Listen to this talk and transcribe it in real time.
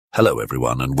Hello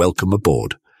everyone and welcome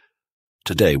aboard.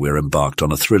 Today we're embarked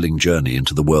on a thrilling journey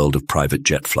into the world of private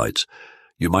jet flights.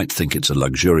 You might think it's a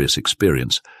luxurious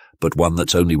experience, but one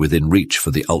that's only within reach for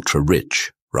the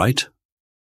ultra-rich, right?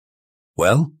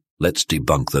 Well, let's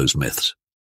debunk those myths.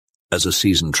 As a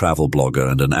seasoned travel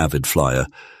blogger and an avid flyer,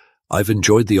 I've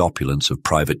enjoyed the opulence of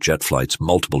private jet flights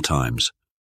multiple times,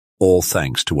 all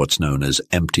thanks to what's known as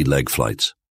empty leg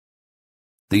flights.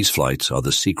 These flights are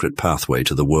the secret pathway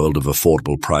to the world of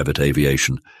affordable private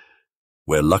aviation,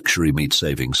 where luxury meets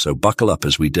savings, so buckle up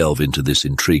as we delve into this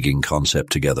intriguing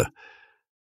concept together.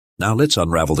 Now let's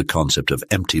unravel the concept of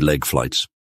empty leg flights.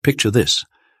 Picture this.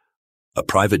 A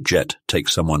private jet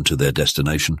takes someone to their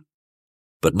destination,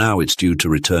 but now it's due to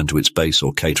return to its base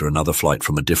or cater another flight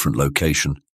from a different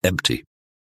location, empty.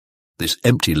 This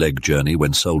empty leg journey,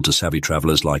 when sold to savvy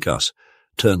travelers like us,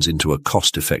 turns into a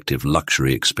cost-effective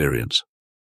luxury experience.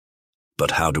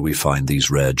 But how do we find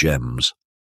these rare gems?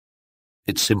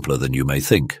 It's simpler than you may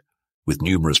think, with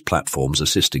numerous platforms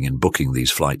assisting in booking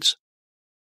these flights.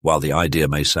 While the idea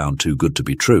may sound too good to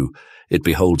be true, it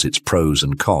beholds its pros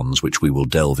and cons, which we will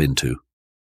delve into.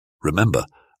 Remember,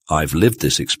 I've lived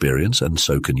this experience and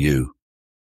so can you.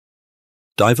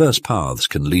 Diverse paths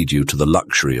can lead you to the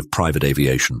luxury of private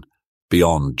aviation,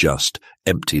 beyond just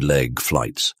empty leg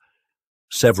flights.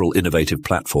 Several innovative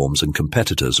platforms and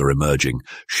competitors are emerging,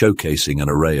 showcasing an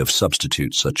array of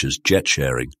substitutes such as jet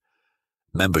sharing,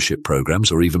 membership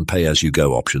programs, or even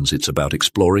pay-as-you-go options. It's about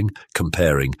exploring,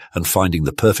 comparing, and finding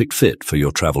the perfect fit for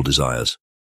your travel desires.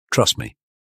 Trust me,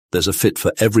 there's a fit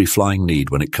for every flying need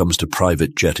when it comes to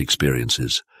private jet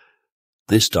experiences.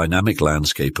 This dynamic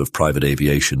landscape of private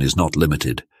aviation is not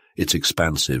limited. It's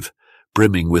expansive,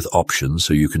 brimming with options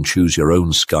so you can choose your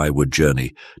own skyward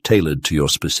journey, tailored to your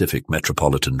specific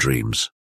metropolitan dreams.